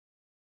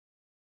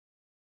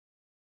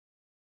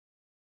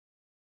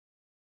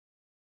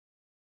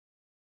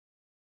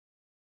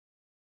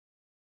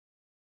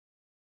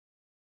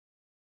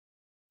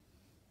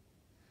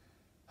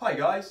Hi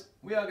guys,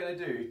 we are going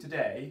to do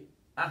today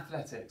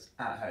athletics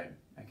at home,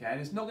 okay, and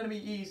it's not going to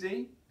be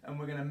easy and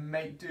we're going to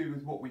make do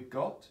with what we've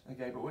got,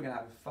 okay, but we're going to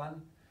have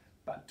fun,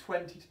 about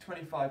 20 to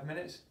 25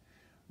 minutes.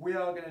 We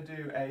are going to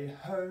do a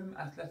home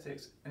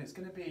athletics and it's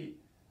going to be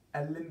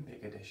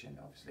Olympic edition,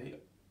 obviously.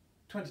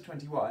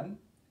 2021,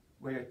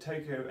 where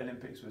Tokyo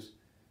Olympics was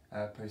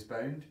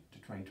postponed to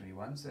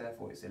 2021, so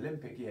therefore it's the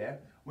Olympic year.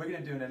 We're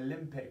going to do an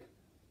Olympic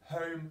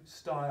home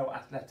style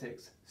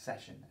athletics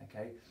session,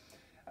 okay?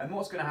 And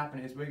what's going to happen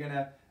is we're going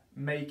to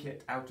make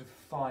it out of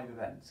 5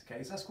 events,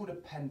 okay? So that's called a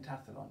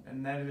pentathlon.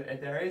 And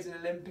there is an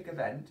Olympic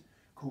event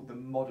called the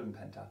modern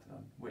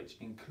pentathlon, which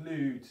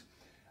includes,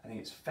 I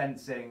think it's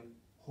fencing,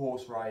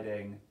 horse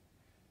riding,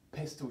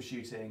 pistol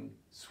shooting,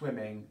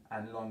 swimming,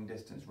 and long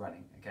distance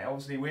running, okay?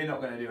 Obviously, we're not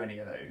going to do any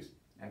of those,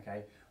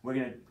 okay? We're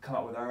going to come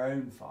up with our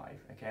own 5,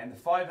 okay? And the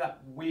 5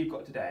 that we've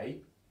got today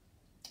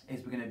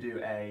is we're going to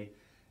do a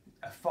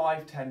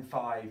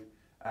 5-10-5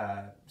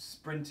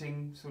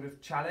 sprinting sort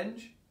of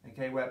challenge,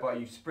 okay, whereby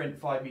you sprint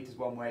 5 meters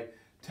one way,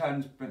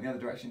 turn, sprint the other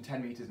direction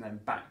 10 meters, and then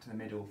back to the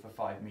middle for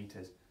 5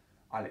 meters.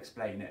 I'll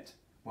explain it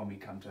when we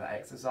come to that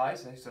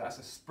exercise. So that's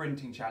a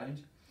sprinting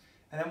challenge.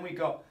 And then we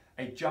got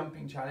a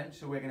jumping challenge.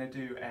 So we're going to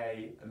do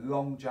a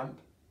long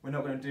jump. We're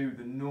not going to do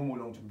the normal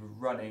long jump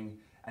of running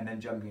and then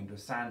jumping into a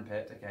sand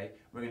pit, okay.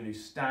 We're going to do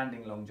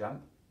standing long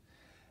jump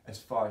as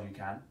far as you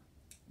can.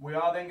 We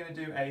are then going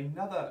to do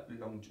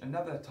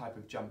another type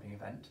of jumping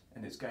event,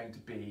 and it's going to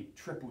be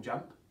triple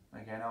jump,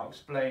 okay, and I'll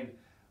explain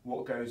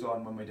what goes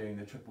on when we're doing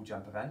the triple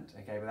jump event,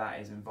 okay, but that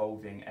is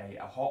involving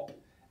a hop,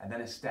 and then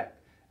a step,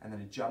 and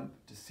then a jump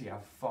to see how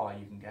far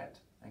you can get,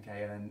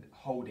 okay, and then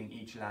holding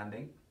each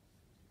landing.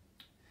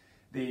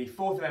 The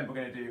 4th event we're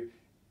going to do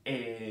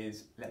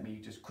is, let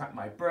me just crack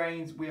my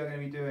brains, we are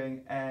going to be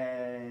doing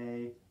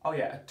a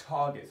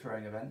target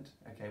throwing event,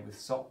 okay, with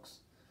socks.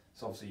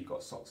 So obviously you've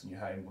got socks in your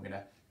home, we're going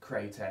to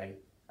create a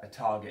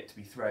target to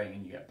be throwing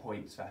and you get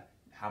points for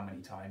how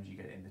many times you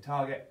get it in the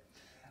target.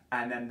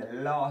 And then the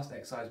last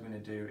exercise we're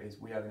going to do is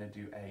we are going to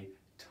do a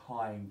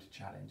timed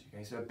challenge,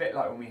 okay? So a bit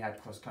like when we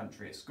had cross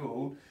country at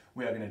school,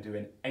 we are going to do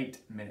an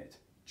 8-minute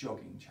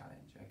jogging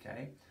challenge,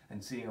 okay?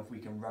 And seeing if we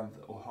can run for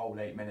the whole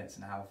 8 minutes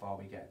and how far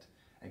we get,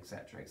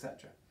 etc,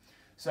 etc.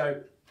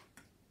 So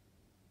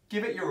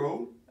give it your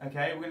all,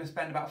 okay? We're going to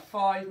spend about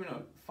 5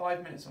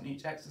 minutes on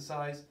each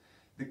exercise.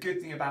 The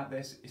good thing about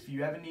this, if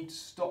you ever need to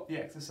stop the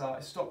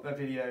exercise, stop the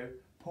video,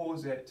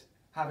 pause it,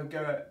 have a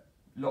go at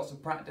lots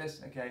of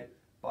practice, okay?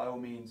 By all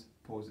means,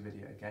 pause the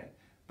video, okay?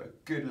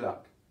 But good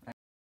luck.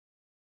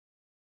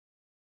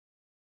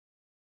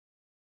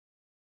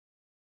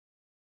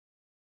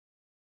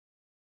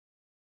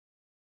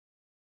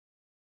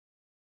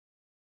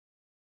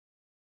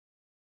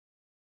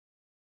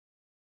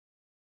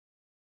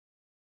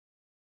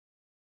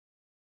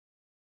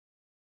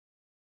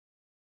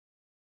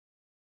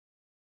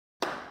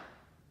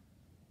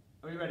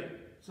 Are we ready?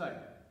 So,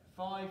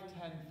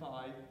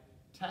 5-10-5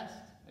 test,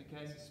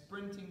 okay? It's a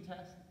sprinting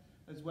test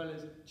as well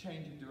as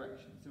change of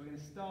direction. So we're going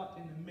to start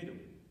in the middle.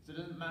 So it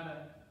doesn't matter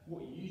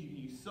what you use. You can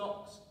use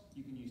socks,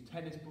 you can use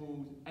tennis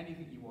balls,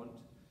 anything you want.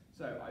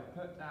 So I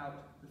put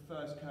out the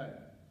first cone.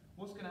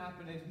 What's going to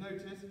happen is,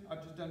 notice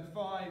I've just done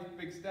 5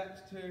 big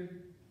steps, 2,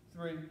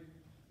 3,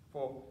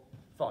 4,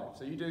 5.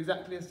 So you do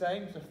exactly the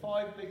same. So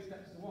 5 big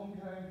steps to one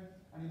cone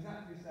and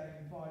exactly the same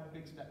 5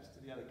 big steps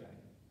to the other cone.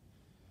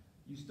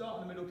 You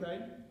start in the middle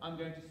cone. I'm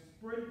going to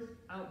sprint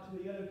out to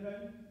the yellow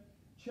cone,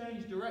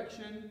 change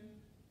direction,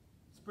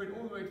 sprint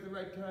all the way to the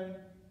red cone,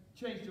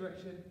 change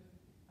direction,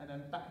 and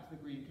then back to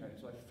the green cone.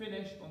 So I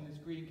finish on this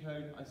green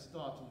cone, I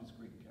start on this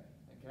green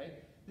cone, okay?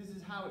 This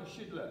is how it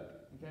should look,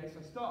 okay? So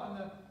I start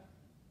on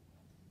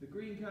the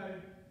green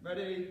cone,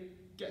 ready,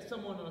 get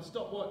someone on a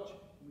stopwatch,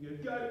 we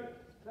go,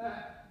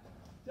 there,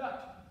 touch,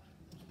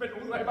 sprint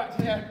all the way back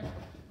to here,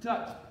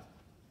 touch,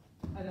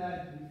 and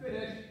then we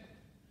finish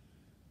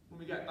when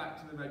we get back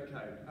to the red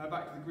cone,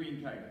 back to the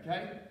green cone,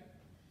 okay?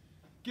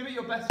 Give it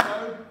your best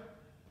go,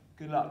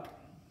 good luck.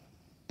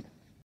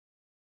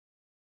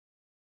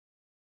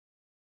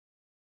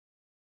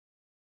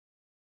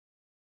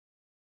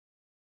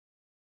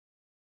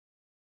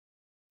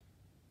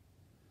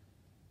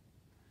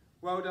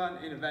 Well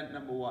done in event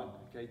number 1,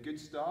 okay, good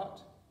start,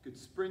 good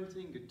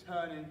sprinting, good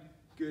turning,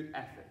 good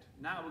effort.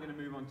 Now we're going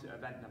to move on to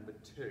event number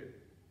 2,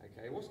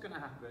 okay. What's going to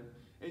happen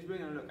is we're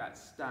going to look at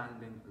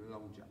standing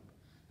long jump,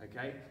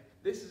 okay.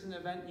 This is an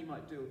event you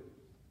might do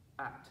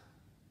at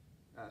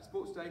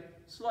sports day.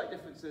 Slight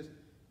differences.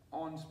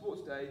 On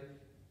sports day,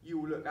 you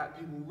will look at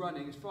people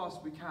running as fast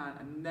as we can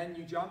and then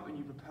you jump and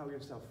you propel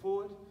yourself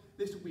forward.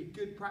 This will be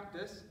good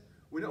practice.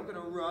 We're not going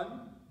to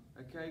run,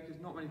 okay, because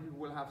not many people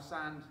will have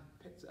sand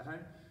pits at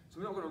home.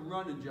 So we're not going to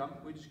run and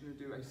jump, we're just going to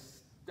do a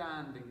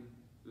standing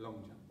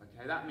long jump,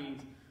 okay? That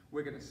means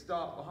we're going to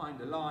start behind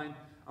the line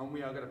and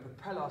we are going to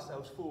propel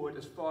ourselves forward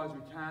as far as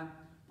we can,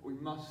 but we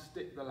must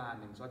stick the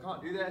landing. So I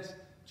can't do this,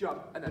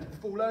 jump and then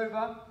fall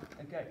over,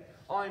 okay?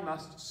 I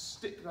must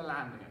stick the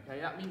landing,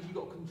 okay? That means you've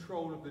got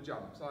control of the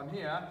jump. So I'm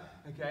here,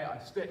 okay, I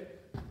stick,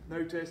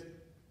 notice,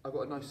 I've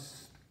got a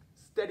nice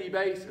steady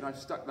base, and I've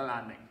stuck the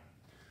landing.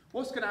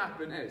 What's going to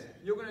happen is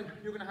you're going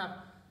to have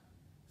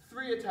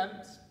 3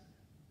 attempts,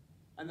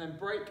 and then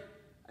break,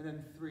 and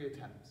then 3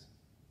 attempts.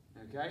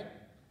 Okay?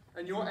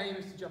 And your aim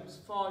is to jump as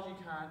far as you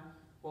can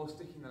while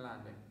sticking the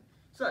landing.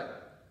 So,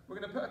 we're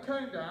going to put a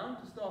cone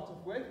down to start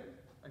off with.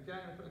 Okay,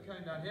 I'm going to put a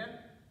cone down here.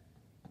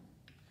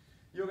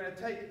 You're going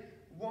to take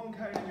one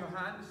cone in your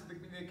hand. This is the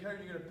cone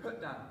you're going to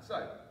put down.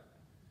 So,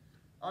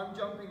 I'm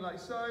jumping like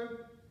so,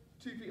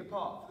 2 feet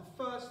apart. For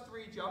the first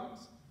 3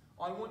 jumps,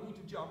 I want you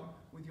to jump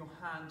with your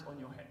hands on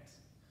your hips.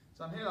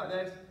 So I'm here like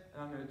this,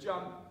 and I'm going to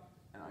jump,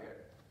 and I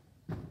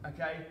go.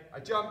 Okay, I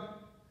jump,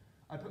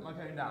 I put my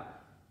cone down.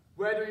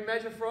 Where do we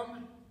measure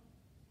from?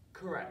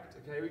 Correct,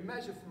 okay, we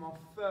measure from our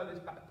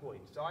furthest back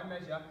point. So I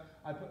measure,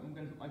 I'm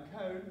going to put my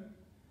cone,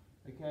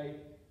 okay,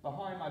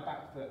 behind my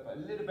back foot, but a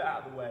little bit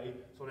out of the way,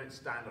 so I don't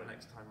stand on it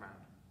next time round.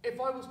 If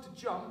I was to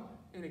jump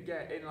in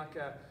like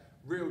a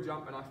real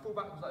jump, and I fall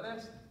backwards like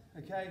this,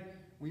 okay,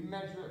 we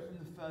measure it from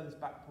the furthest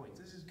back point.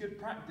 So this is good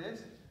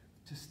practice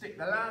to stick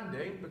the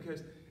landing,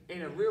 because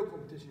in a real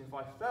competition, if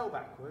I fell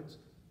backwards,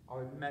 I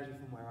would measure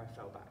from where I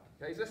fell back.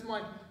 Okay, so that's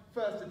my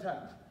first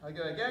attempt. I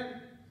go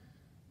again,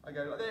 I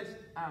go like this,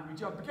 and we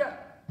jump again.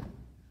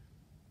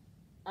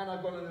 And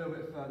I've gone a little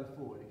bit further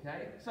forward,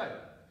 okay? So,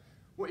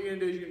 what you're going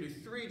to do is you're going to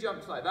do 3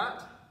 jumps like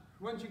that.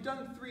 Once you've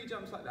done 3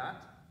 jumps like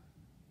that,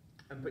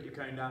 and put your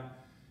cone down,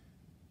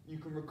 you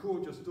can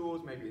record your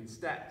stores, maybe in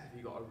steps. If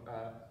you've got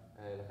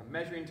like a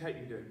measuring tape,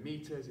 you can do it in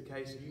meters,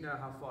 okay? So you know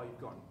how far you've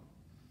gone.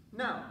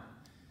 Now,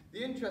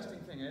 the interesting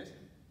thing is,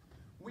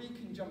 we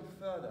can jump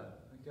further,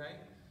 okay?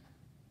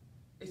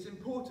 It's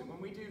important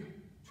when we do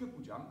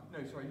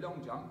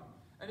long jump,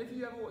 and if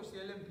you ever watch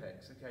the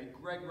Olympics, okay,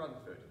 Greg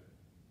Rutherford,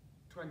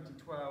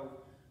 2012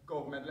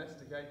 gold medalist,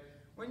 okay,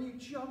 when you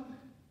jump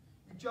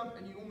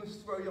and you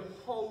almost throw your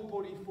whole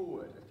body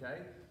forward,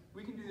 okay?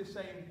 We can do the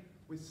same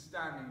with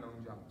standing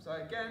long jump. So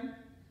again,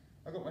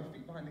 I've got my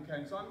feet behind the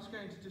cone, so I'm just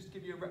going to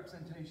give you a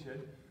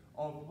representation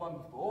of one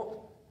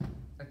before,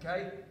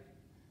 okay?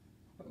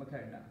 Put my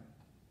cone down.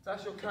 So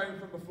that's your cone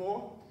from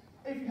before.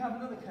 If you have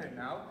another cone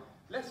now,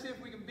 let's see if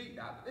we can beat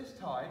that. But this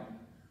time,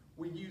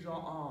 we use our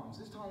arms.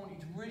 This time I want you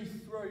to really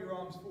throw your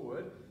arms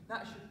forward.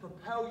 That should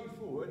propel you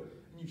forward,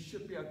 and you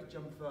should be able to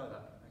jump further.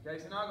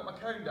 Okay, so now I've got my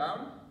cone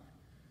down.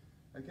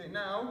 Okay,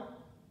 now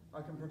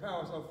I can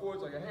propel myself forward,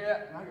 so I go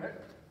here, and I go,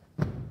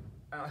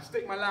 and I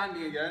stick my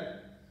landing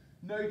again.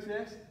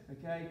 Notice,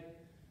 okay,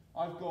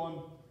 I've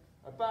gone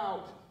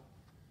about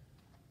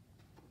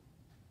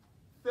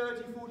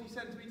 30, 40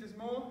 centimetres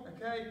more,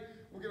 okay?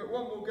 We'll give it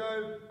one more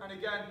go, and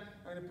again,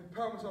 I'm going to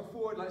propel myself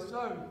forward like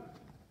so.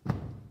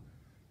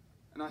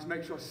 And I just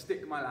make sure I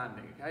stick my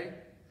landing, okay?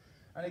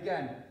 And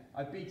again,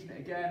 I've beaten it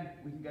again,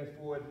 we can go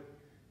forward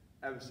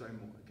ever so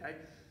more, okay?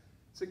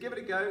 So give it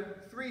a go,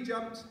 3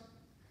 jumps,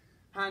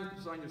 hands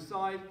behind your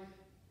side.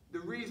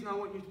 The reason I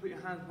want you to put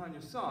your hands behind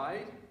your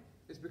side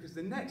is because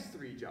the next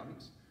 3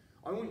 jumps,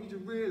 I want you to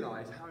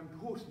realise how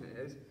important it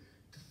is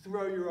to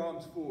throw your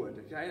arms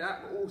forward, okay?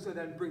 That also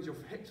then brings your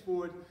hips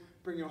forward,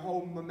 bring your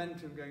whole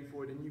momentum going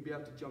forward, and you'll be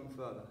able to jump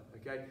further,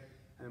 okay?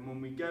 And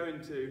when we go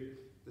into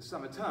the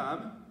summer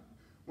term,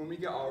 when we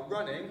get our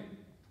running,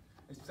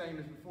 it's the same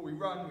as before. We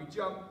run, we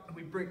jump, and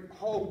we bring the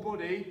whole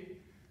body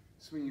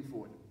swinging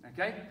forward,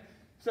 okay?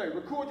 So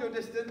record your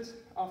distance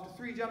after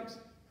 3 jumps,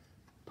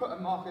 put a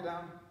marker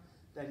down,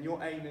 then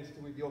your aim is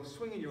to, with your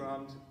swinging your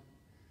arms,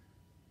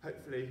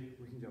 hopefully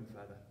we can jump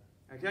further,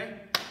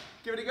 okay?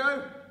 Give it a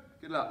go,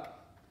 good luck.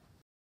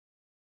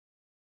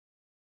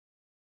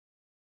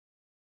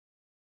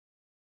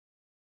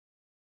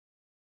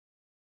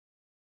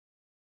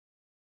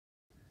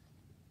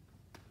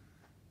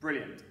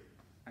 Brilliant.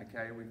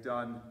 Okay, we've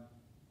done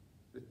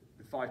the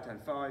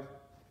 5-10-5,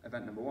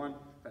 event number 1,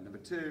 event number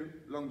 2,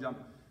 long jump.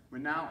 We're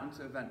now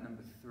onto event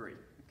number 3.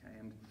 Okay,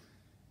 and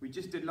we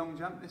just did long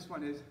jump. This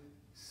one is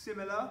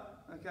similar.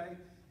 Okay,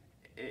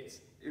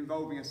 it's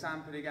involving a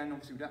sandpit again.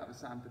 Obviously, we don't have a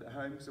sandpit at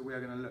home, so we are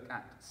going to look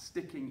at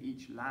sticking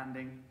each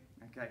landing.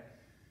 Okay,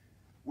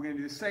 we're going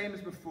to do the same as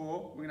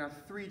before. We're going to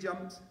have 3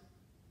 jumps.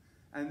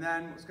 And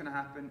then what's going to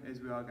happen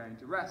is we are going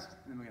to rest,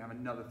 and then we're going to have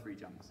another 3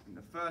 jumps. And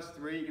the first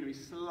 3 are going to be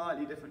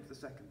slightly different to the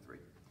second 3.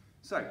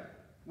 So,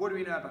 what do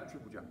we know about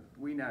triple jump?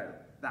 We know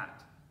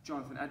that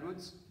Jonathan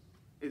Edwards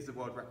is the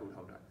world record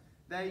holder.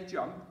 They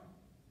jump,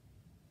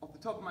 off the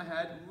top of my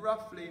head,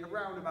 roughly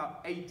around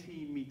about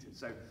 18 meters.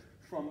 So,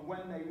 from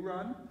when they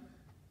run,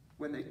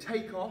 when they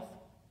take off,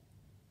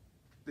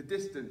 the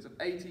distance of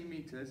 18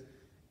 meters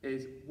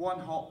is 1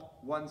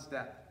 hop, 1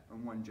 step,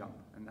 and 1 jump.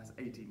 And that's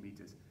 18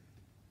 meters.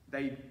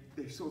 They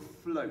sort of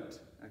float,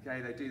 okay?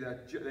 They do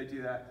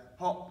their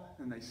hop,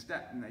 and they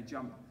step, and they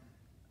jump,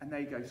 and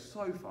they go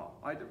so far.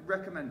 I'd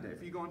recommend it.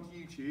 If you go onto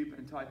YouTube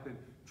and type in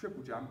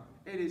triple jump,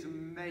 it is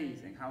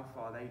amazing how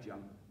far they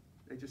jump.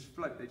 They just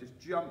float, they just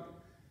jump.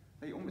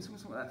 They almost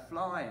like they're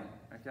flying,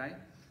 okay?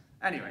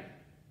 Anyway,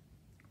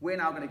 we're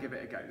now going to give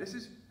it a go. This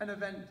is an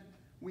event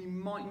we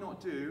might not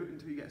do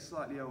until you get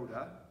slightly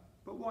older,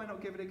 but why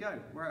not give it a go?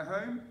 We're at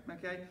home,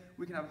 okay?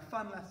 We can have a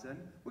fun lesson.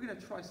 We're going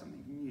to try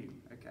something new,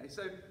 okay?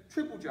 So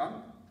triple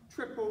jump,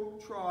 triple,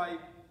 try,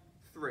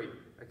 3,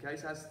 okay?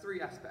 So it has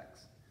 3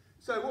 aspects.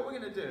 So what we're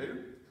going to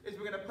do is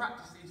we're going to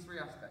practice these 3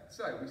 aspects.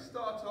 So we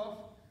start off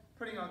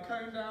putting our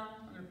cone down.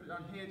 I'm going to put it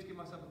down here to give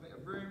myself a bit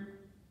of room.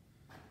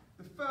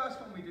 The first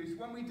one we do, so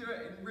when we do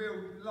it in real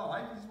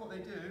life, this is what they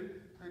do.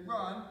 They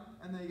run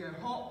and they go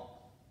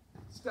hop,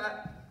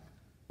 step,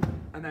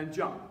 and then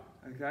jump,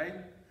 okay?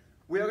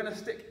 We are going to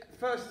stick,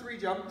 first 3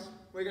 jumps,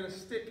 we're going to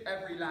stick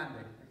every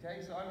landing,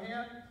 okay? So I'm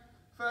here.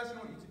 First thing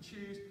I want you to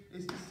choose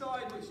is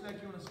decide which leg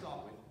you want to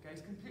start with, okay?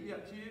 It's completely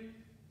up to you.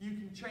 You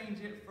can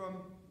change it from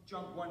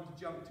jump 1 to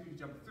jump 2 to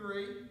jump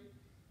 3.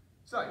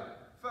 So,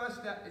 first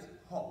step is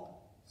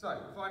hop. So,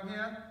 if I'm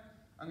here,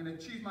 I'm going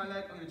to choose my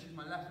leg, I'm going to choose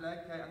my left leg,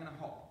 okay? I'm going to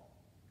hop.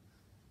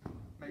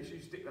 Make sure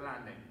you stick the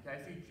landing, okay?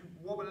 If you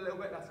wobble a little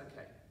bit, that's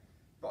okay.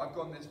 But I've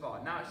gone this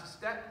far. Now it's a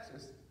step, so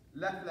it's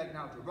left leg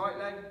now to right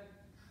leg.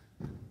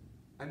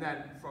 And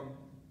then from,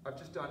 I've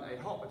just done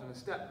a hop, I've done a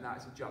step, now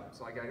it's a jump.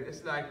 So I go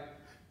this leg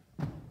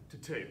to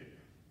 2,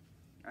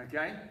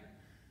 okay?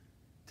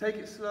 Take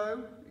it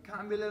slow, it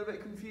can be a little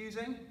bit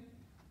confusing,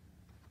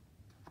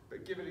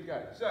 but give it a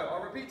go. So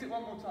I'll repeat it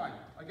one more time.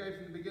 I go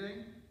from the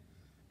beginning.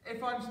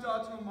 If I'm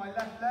starting on my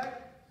left leg,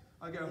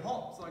 I go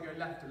hop, so I go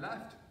left to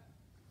left.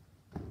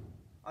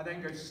 I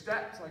then go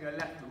step, so I go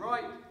left to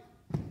right.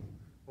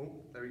 Oh,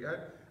 there we go.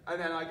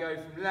 And then I go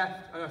from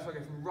left, so I go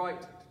from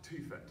right to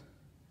 2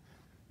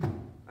 foot.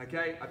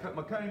 Okay, I put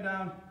my cone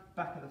down,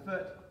 back of the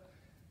foot.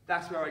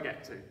 That's where I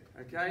get to,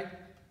 okay?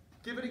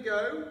 Give it a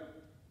go.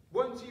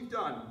 Once you've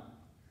done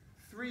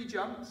 3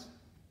 jumps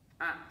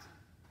at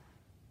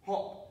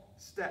hop,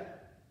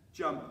 step,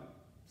 jump,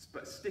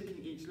 but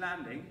sticking each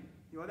landing,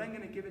 you are then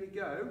going to give it a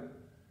go.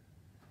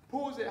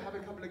 Pause it, have a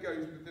couple of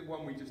goes with the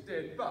one we just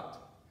did, but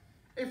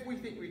if we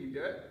think we can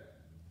do it,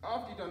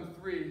 after you've done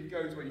 3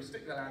 goes where you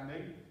stick the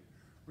landing,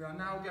 we are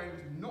now going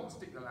to not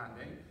stick the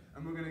landing,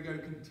 and we're going to go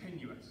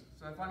continuous.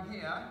 So if I'm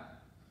here,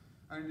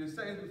 I'm just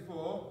saying as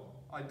before,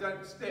 I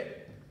don't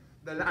stick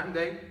the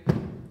landing,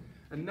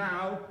 and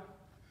now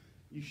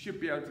you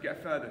should be able to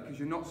get further because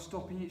you're not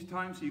stopping each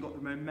time, so you've got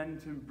the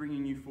momentum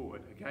bringing you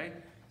forward, okay?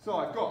 So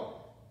I've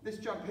got this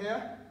jump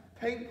here.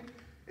 Pink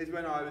is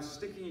when I was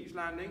sticking each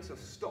landing, so I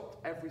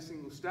stopped every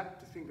single step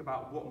to think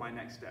about what my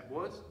next step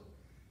was.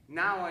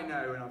 Now I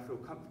know and I feel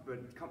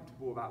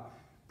comfortable about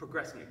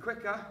progressing it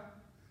quicker.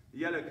 The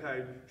yellow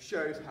cone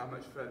shows how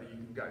much further you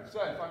can go.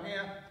 So if I'm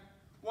here,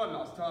 one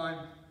last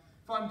time.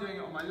 If I'm doing it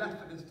on my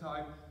left at this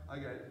time, I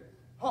go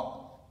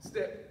hop,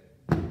 step,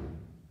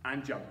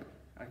 and jump,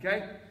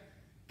 okay?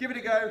 Give it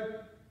a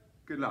go.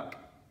 Good luck.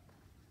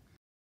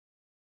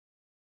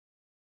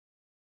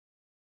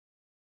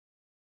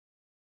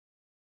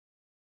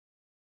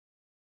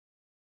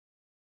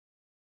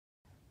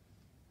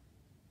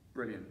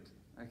 Brilliant.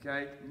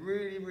 Okay,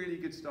 really, really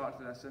good start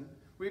to the lesson.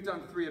 We've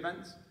done 3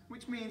 events,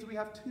 which means we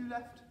have 2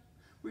 left.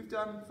 We've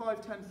done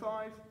 5, 10,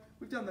 5,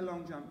 we've done the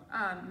long jump,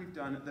 and we've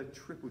done the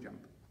triple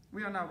jump.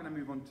 We are now going to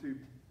move on to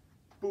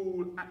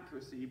ball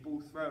accuracy,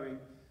 ball throwing,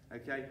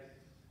 okay?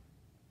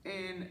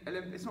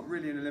 It's not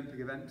really an Olympic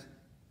event.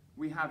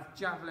 We have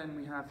javelin,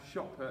 we have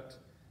shot put.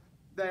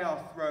 They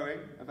are throwing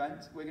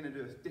events. We're going to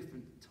do a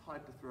different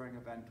type of throwing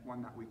event,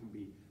 one that we can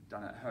be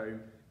done at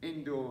home,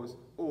 indoors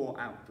or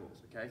outdoors,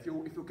 okay? If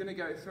you're going to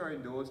go throw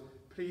indoors,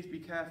 please be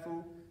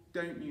careful.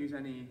 Don't use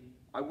any,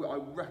 I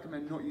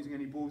recommend not using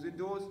any balls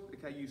indoors,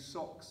 okay? Use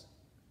socks,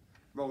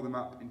 roll them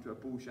up into a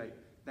ball shape,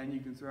 then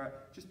you can throw it.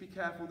 Just be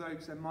careful though,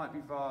 because there might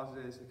be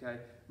vases, okay?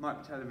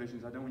 Might be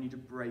televisions, I don't want you to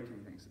break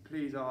anything. So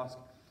please ask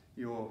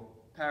your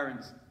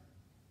parents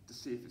to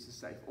see if it's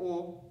safe,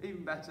 or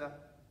even better,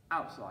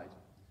 outside.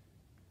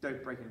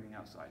 Don't break anything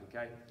outside,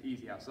 okay?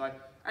 Easy outside.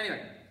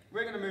 Anyway,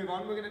 we're going to move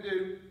on. We're going to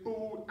do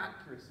ball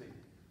accuracy.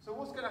 So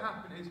what's going to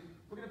happen is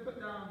we're going to put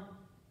down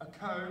a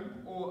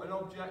cone or an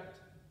object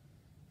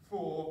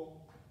for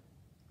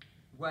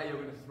where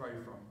you're going to throw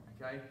from,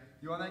 okay?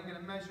 You are then going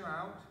to measure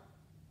out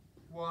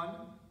 1,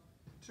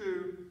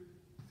 2,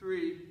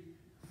 3,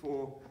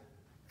 4,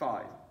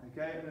 5,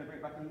 okay? I'm going to bring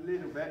it back a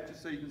little bit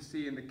just so you can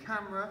see in the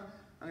camera.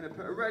 I'm going to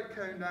put a red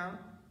cone down,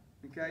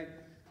 okay?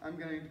 I'm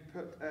going to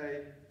put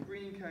a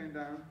green cone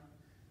down,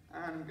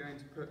 and I'm going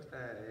to put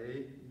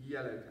a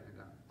yellow cone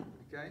down,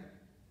 okay?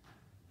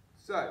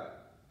 So,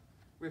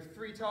 we have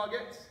 3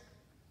 targets.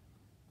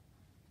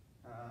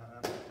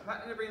 I'm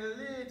going to bring it a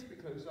little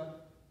bit closer.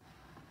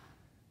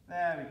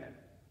 There we go,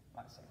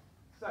 like so.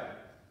 So,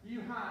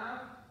 you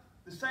have,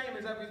 the same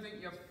as everything,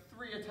 you have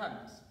 3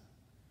 attempts.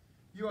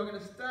 You are going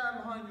to stand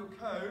behind your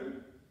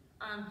cone,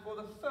 and for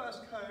the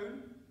first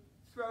cone,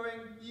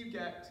 throwing, you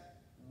get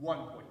 1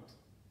 point.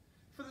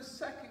 For the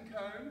second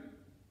cone,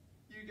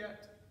 you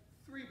get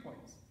 3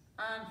 points.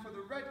 And for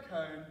the red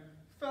cone,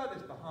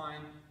 furthest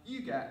behind,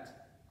 you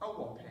get a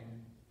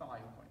whopping 5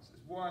 points.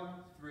 It's 1,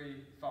 3,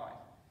 5.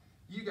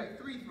 You get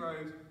 3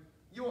 throws.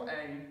 Your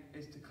aim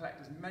is to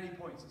collect as many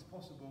points as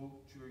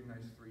possible during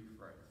those 3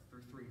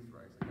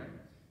 throws, okay?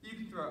 You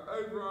can throw it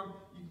overarm,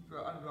 you can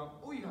throw it underarm.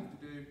 All you have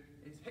to do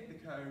is hit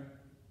the cone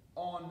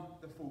on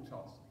the full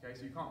toss. Okay,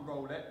 so you can't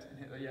roll it and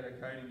hit the yellow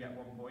cone and get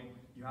 1 point.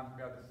 You have to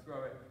be able to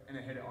throw it and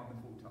then hit it on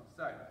the full toss.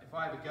 So if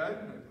I have a go,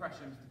 no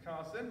pressure, Mr.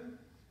 Carson.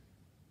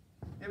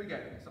 Here we go.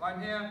 So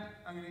I'm here,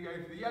 I'm going to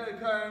go for the yellow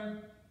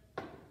cone,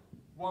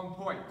 1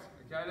 point.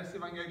 Okay, let's see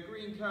if I can go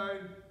green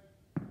cone.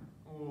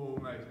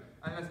 Almost.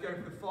 And let's go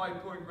for the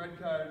 5-point red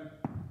cone.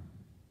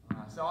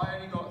 So I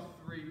only got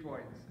 3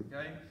 points.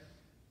 Okay,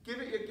 give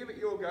it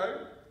your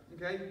go.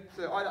 Okay,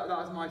 so that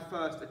was my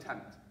first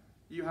attempt.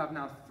 You have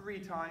now 3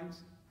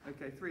 times.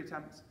 Okay, 3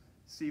 attempts.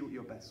 See what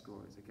your best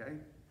score is. Okay,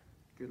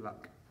 good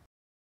luck.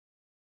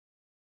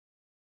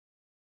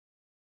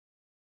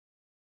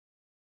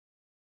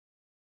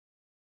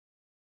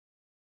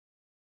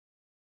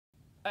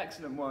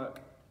 Excellent work.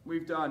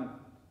 We've done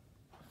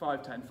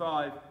 5, 10,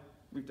 5.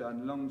 We've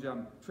done long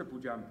jump, triple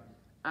jump,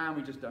 and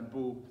we've just done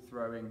ball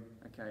throwing.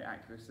 Okay,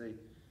 accuracy.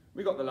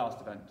 We got the last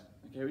event.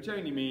 Okay, which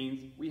only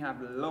means we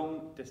have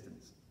long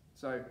distance.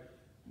 So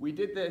we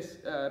did this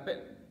a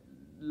bit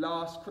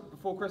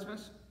before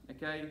Christmas.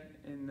 Okay,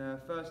 in the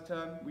first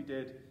term we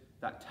did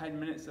that 10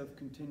 minutes of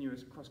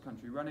continuous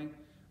cross-country running.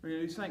 We're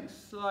going to do something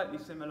slightly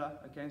similar.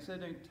 Okay, instead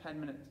of doing 10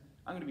 minutes,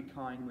 I'm going to be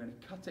kind. We're going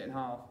to cut it in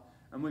half.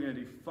 And we're going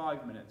to do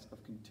 5 minutes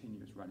of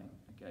continuous running,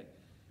 okay?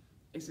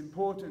 It's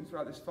important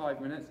throughout this 5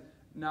 minutes.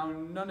 Now,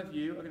 none of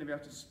you are going to be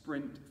able to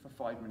sprint for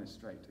 5 minutes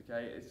straight,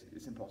 okay?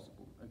 It's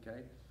impossible, okay?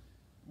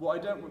 What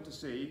I don't want to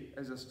see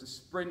is us to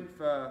sprint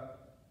for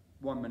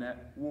 1 minute,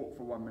 walk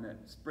for 1 minute,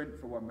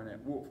 sprint for 1 minute,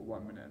 walk for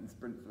 1 minute, and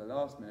sprint for the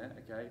last minute,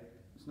 okay?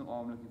 That's not what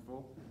I'm looking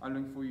for. I'm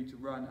looking for you to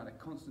run at a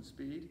constant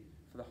speed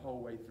for the whole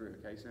way through,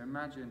 okay? So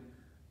imagine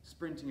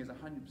sprinting is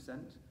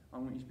 100%. I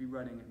want you to be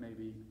running at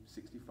maybe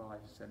 65,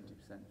 70%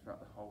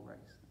 throughout the whole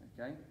race,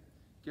 okay?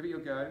 Give it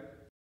your go.